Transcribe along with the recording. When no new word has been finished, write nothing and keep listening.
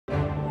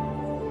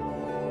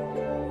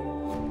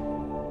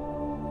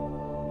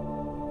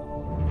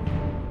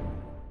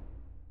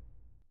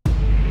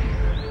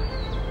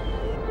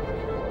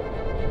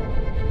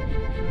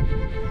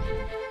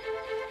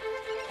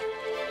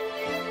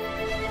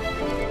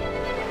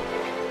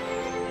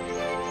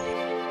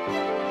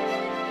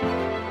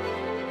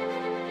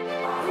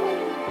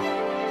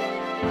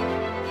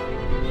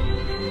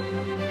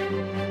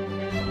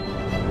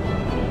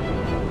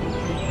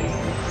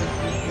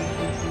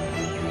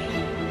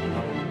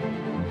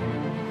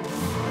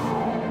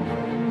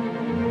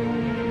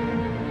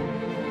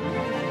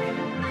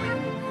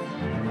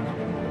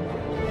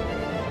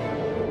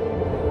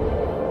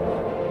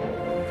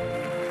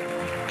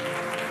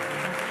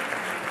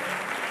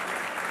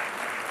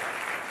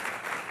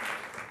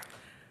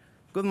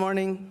Good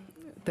morning.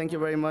 Thank you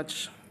very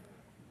much.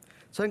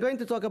 So I'm going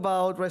to talk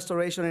about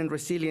restoration and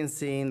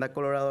resiliency in the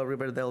Colorado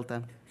River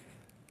Delta.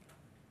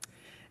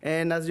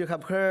 And as you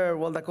have heard,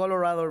 well, the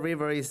Colorado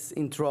River is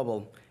in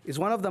trouble. It's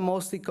one of the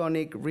most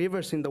iconic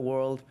rivers in the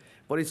world,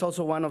 but it's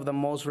also one of the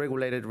most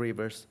regulated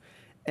rivers.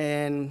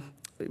 And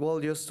well,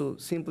 just to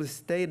simply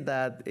state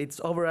that, it's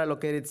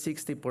over-allocated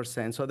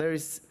 60%. So there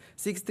is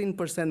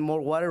 16%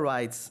 more water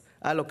rights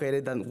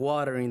allocated than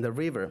water in the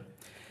river.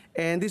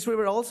 And this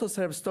river also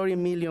serves 30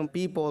 million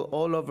people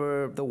all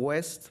over the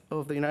west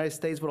of the United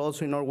States, but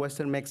also in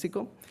northwestern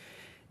Mexico.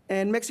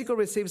 And Mexico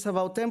receives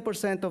about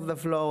 10% of the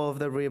flow of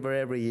the river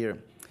every year.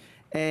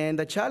 And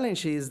the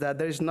challenge is that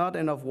there is not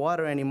enough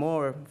water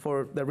anymore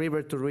for the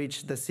river to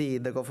reach the sea,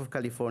 the Gulf of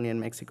California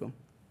and Mexico.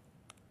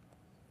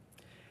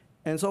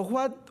 And so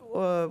what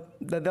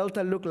the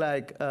Delta looked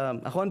like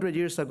 100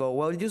 years ago?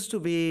 Well, it used to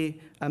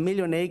be 1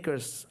 million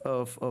acres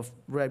of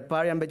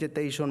riparian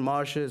vegetation,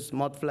 marshes,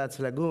 mudflats,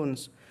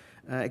 lagoons,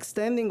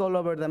 extending all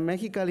over the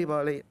Mexicali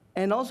Valley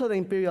and also the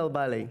Imperial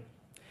Valley.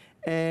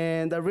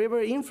 And the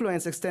river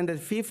influence extended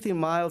 50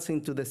 miles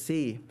into the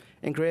sea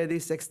and created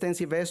this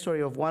extensive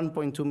estuary of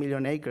 1.2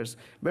 million acres,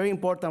 very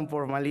important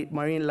for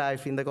marine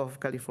life in the Gulf of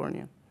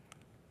California.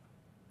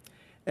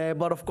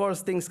 But of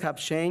course, things have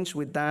changed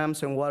with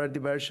dams and water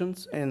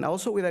diversions, and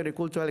also with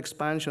agricultural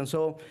expansion.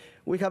 So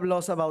we have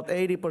lost about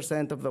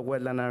 80% of the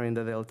wetland area in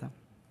the Delta.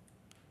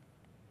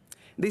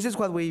 This is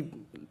what we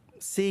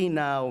see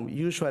now,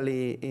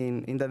 usually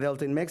in the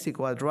Delta in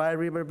Mexico, a dry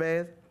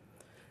riverbed.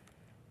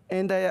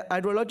 And the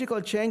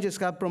hydrological changes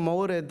have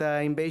promoted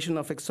the invasion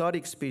of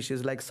exotic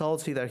species like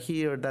salt cedar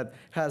here that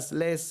has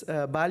less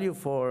value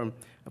for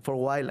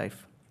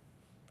wildlife.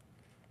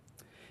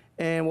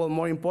 And well,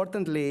 more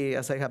importantly,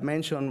 as I have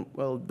mentioned,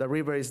 well, the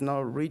river is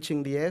now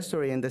reaching the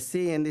estuary and the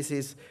sea, and this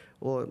is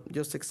well,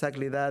 just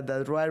exactly that,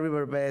 the dry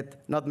riverbed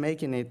not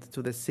making it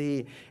to the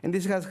sea. And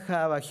this has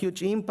had a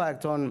huge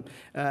impact on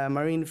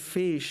marine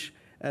fish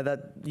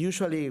that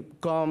usually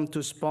come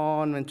to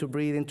spawn and to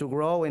breed and to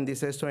grow in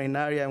this estuarine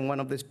area, and one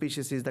of the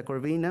species is the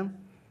corvina.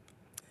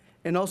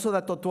 And also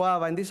the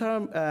totoaba, and these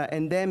are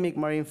endemic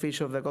marine fish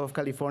of the Gulf of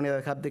California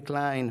that have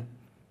declined,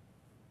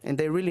 and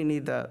they really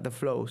need the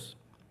flows.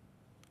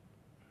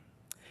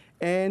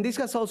 And this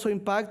has also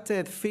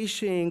impacted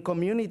fishing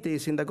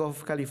communities in the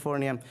Gulf of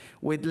California.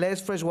 With less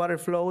freshwater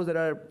flows,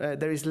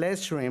 there is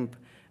less shrimp,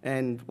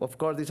 and of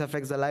course this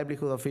affects the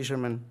livelihood of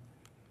fishermen.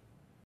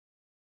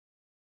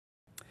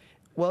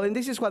 Well, and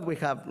this is what we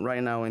have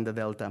right now in the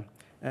Delta.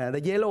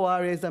 The yellow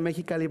area is the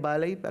Mexicali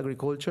Valley,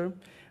 agriculture,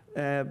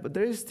 but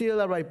there is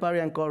still a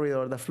riparian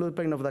corridor, the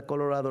floodplain of the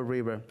Colorado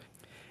River.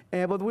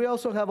 But we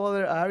also have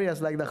other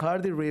areas like the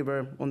Hardy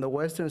River on the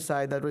western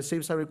side that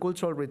receives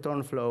agricultural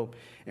return flow.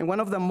 And one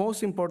of the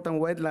most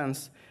important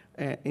wetlands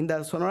in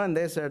the Sonoran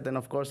Desert and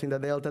of course in the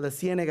Delta, the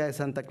Ciénega de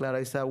Santa Clara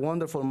is a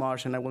wonderful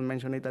marsh, and I will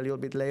mention it a little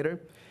bit later.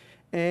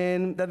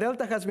 And the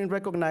Delta has been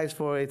recognized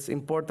for its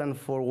importance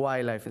for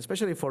wildlife,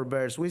 especially for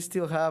birds. We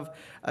still have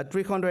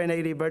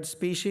 380 bird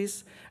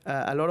species,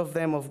 a lot of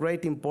them of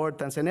great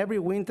importance. And every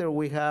winter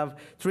we have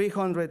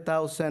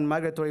 300,000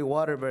 migratory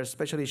water birds,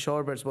 especially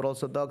shorebirds, but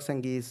also ducks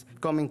and geese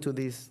coming to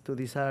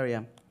this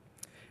area.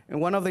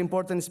 And one of the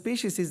important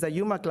species is the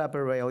Yuma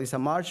clapper rail. It's a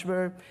marsh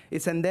bird.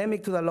 It's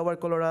endemic to the lower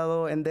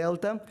Colorado and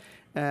Delta.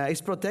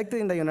 It's protected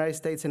in the United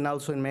States and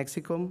also in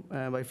Mexico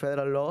by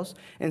federal laws.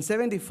 And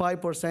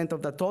 75%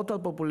 of the total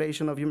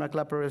population of Yuma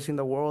clapperers in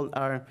the world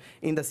are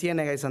in the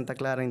Ciénega de Santa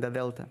Clara in the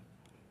Delta.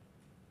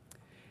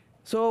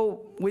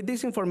 So with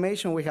this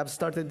information, we have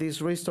started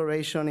this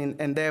restoration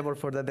endeavor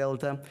for the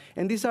Delta.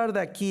 And these are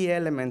the key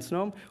elements,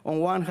 no? On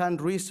one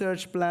hand,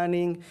 research,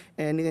 planning,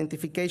 and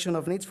identification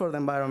of needs for the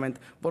environment,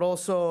 but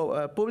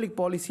also public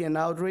policy and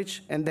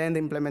outreach, and then the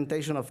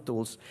implementation of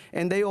tools.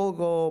 And they all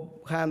go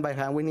hand by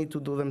hand. We need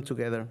to do them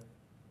together.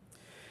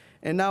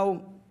 And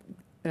now,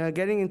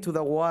 getting into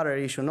the water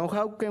issue. Now,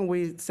 how can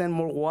we send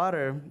more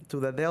water to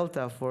the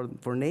Delta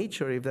for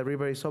nature if the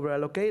river is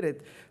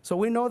over-allocated? So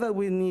we know that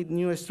we need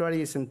new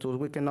strategies and tools.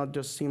 We cannot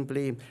just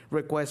simply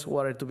request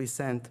water to be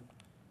sent.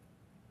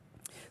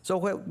 So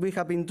what we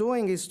have been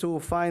doing is to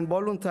find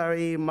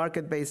voluntary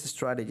market-based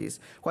strategies.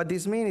 What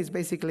this means is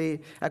basically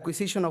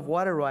acquisition of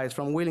water rights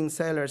from willing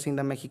sellers in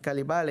the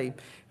Mexicali Valley.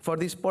 For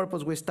this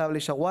purpose, we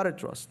established a water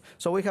trust.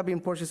 So we have been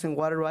purchasing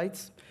water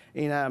rights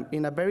in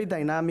a very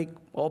dynamic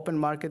open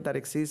market that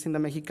exists in the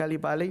Mexicali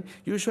Valley.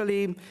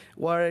 Usually,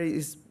 water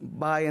is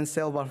buy and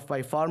sell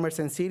by farmers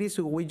and cities,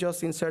 so we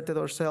just inserted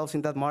ourselves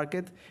in that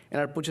market and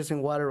are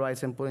purchasing water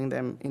rights and putting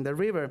them in the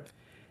river.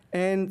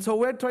 And so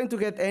we're trying to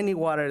get any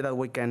water that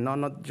we can,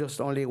 not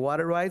just only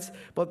water rights,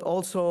 but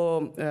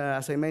also,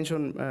 as I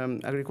mentioned,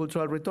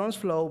 agricultural returns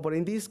flow, but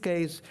in this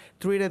case,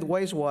 treated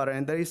wastewater.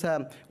 And there is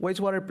a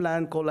wastewater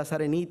plant called Las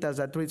Arenitas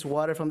that treats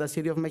water from the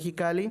city of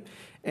Mexicali.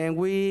 And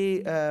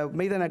we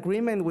made an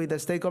agreement with the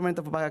state government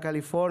of Baja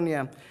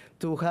California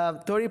to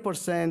have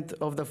 30%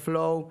 of the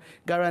flow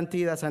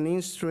guaranteed as an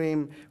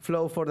in-stream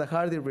flow for the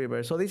Hardy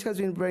River. So this has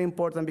been very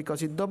important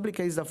because it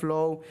duplicates the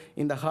flow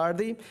in the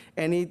Hardy,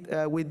 and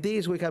with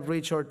this we have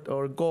reached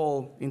our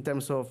goal in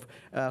terms of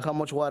how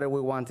much water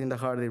we want in the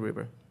Hardy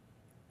River.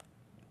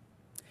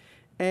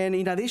 And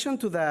in addition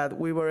to that,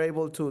 we were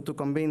able to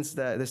convince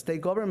the state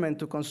government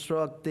to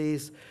construct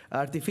these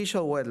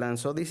artificial wetlands.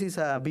 So this is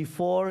a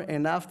before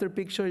and after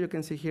picture. You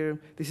can see here,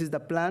 this is the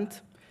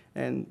plant,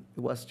 and it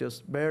was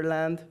just bare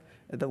land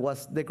that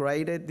was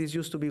degraded. This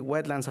used to be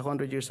wetlands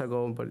 100 years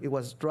ago, but it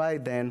was dry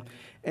then.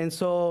 And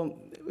so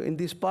in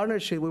this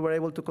partnership, we were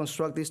able to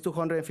construct this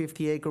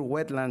 250-acre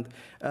wetland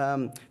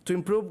to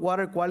improve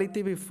water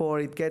quality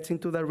before it gets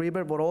into the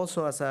river, but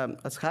also as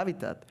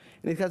habitat.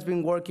 And it has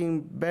been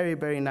working very,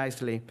 very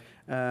nicely.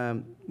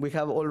 We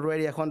have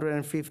already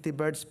 150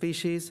 bird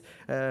species,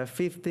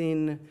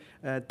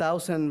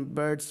 15,000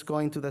 birds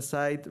going to the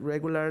site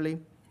regularly.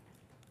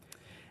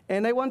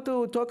 And I want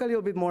to talk a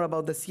little bit more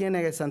about the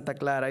Ciénega de Santa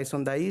Clara. It's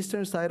on the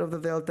eastern side of the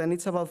delta, and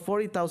it's about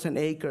 40,000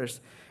 acres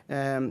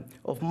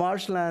of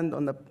marshland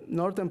on the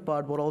northern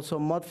part, but also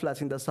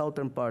mudflats in the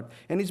southern part.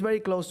 And it's very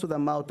close to the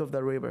mouth of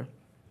the river.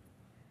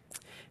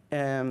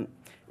 And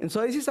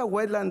so this is a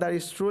wetland that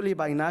is truly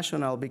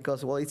binational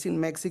because, well, it's in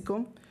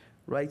Mexico,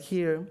 right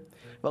here.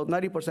 About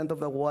 90% of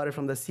the water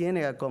from the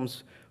Ciénega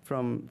comes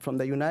from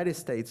the United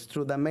States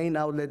through the main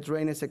outlet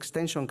drainage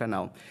extension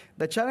canal.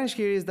 The challenge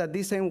here is that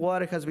this same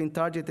water has been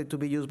targeted to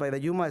be used by the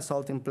Yuma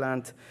salting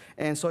plant,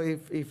 and so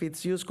if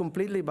it's used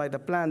completely by the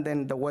plant,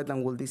 then the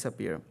wetland will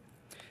disappear.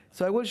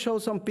 So I will show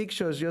some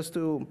pictures just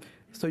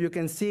so you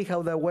can see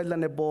how the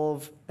wetland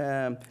evolved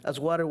as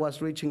water was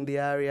reaching the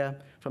area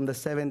from the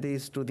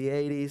 70s to the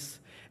 80s.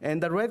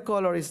 And the red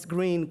color is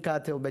green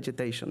cattle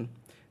vegetation.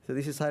 So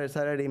this is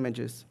satellite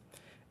images.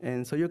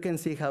 And so you can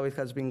see how it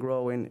has been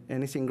growing,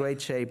 and it's in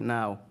great shape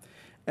now.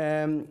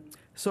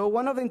 So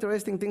one of the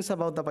interesting things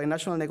about the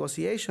binational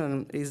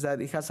negotiation is that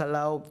it has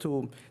allowed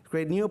to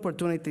create new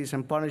opportunities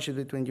and partnerships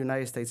between the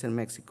United States and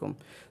Mexico.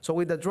 So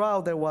with the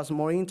drought, there was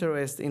more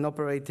interest in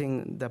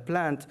operating the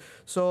plant.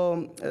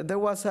 So there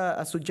was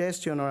a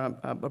suggestion or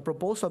a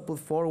proposal put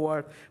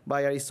forward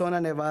by Arizona,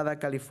 Nevada,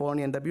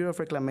 California, and the Bureau of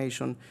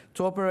Reclamation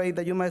to operate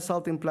the Yuma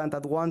salting plant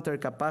at 1/3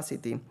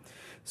 capacity.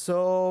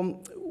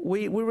 So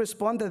we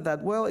responded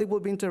that, well, it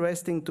would be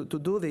interesting to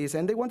do this.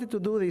 And they wanted to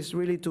do this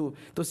really to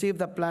see if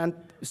the plant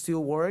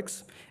still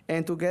works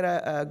and to get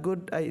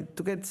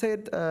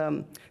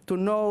to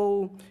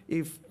know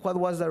what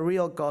was the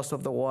real cost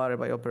of the water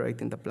by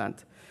operating the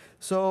plant.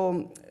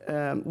 So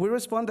we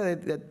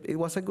responded that it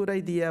was a good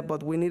idea,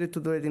 but we needed to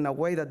do it in a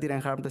way that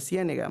didn't harm the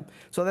Ciénega.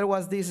 So there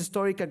was this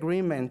historic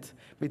agreement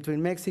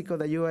between Mexico,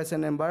 the US,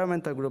 and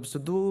environmental groups to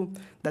do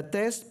the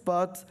test,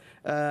 but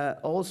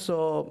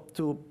also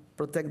to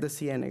protect the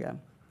Ciénega.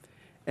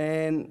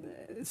 And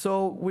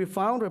so we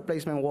found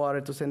replacement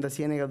water to send the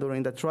Ciénega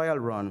during the trial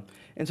run.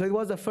 And so it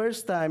was the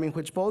first time in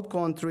which both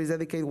countries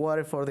dedicate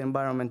water for the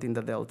environment in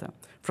the Delta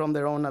from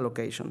their own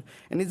allocation.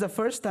 And it's the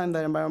first time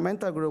that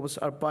environmental groups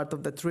are part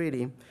of the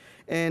treaty.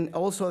 And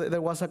also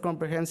there was a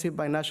comprehensive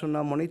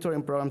binational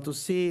monitoring program to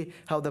see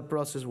how the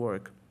process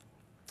worked.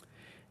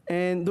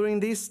 And during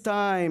this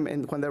time,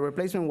 and when the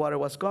replacement water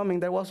was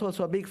coming, there was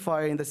also a big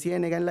fire in the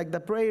Ciénega. And like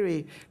the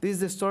prairie, these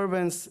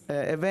disturbance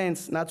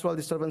events, natural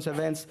disturbance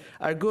events,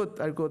 are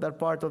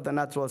part of the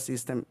natural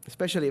system,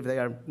 especially if they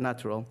are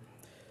natural.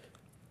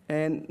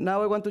 And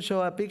now I want to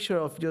show a picture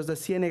of just the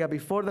Ciénega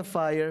before the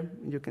fire.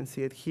 You can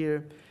see it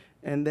here.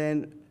 And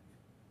then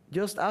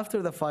just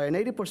after the fire, and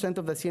 80%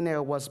 of the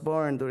Ciénega was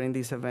burned during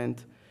this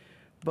event.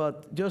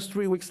 But just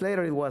 3 weeks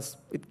later,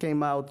 it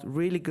came out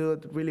really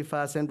good, really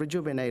fast, and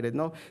rejuvenated.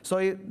 No? So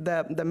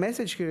the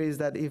message here is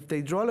that if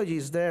the hydrology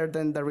is there,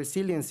 then the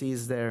resiliency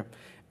is there,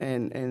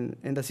 and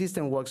the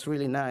system works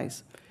really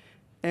nice.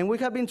 And we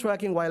have been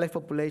tracking wildlife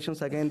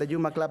populations. Again, the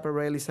Yuma clapper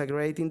rail is a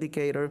great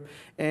indicator.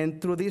 And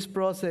through this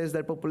process,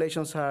 their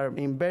populations are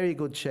in very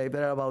good shape.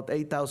 There are about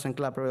 8,000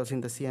 clapper rails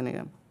in the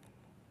Ciénega.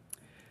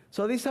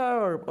 So these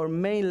are our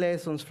main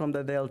lessons from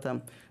the Delta.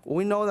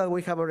 We know that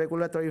we have a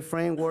regulatory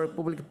framework,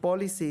 public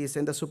policies,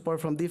 and the support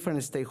from different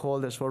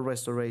stakeholders for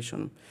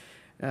restoration.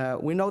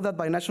 We know that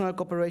binational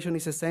cooperation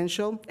is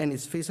essential and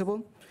is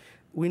feasible.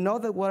 We know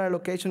that water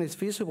allocation is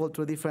feasible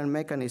through different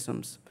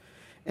mechanisms.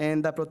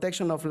 And the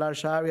protection of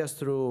large areas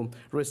through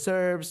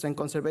reserves and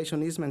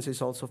conservation easements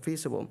is also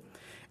feasible.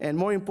 And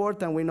more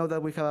important, we know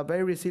that we have a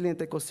very resilient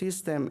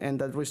ecosystem, and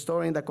that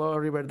restoring the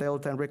Colorado River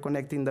Delta and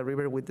reconnecting the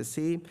river with the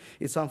sea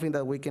is something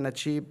that we can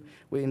achieve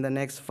within the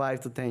next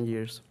 5 to 10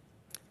 years.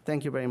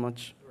 Thank you very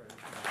much.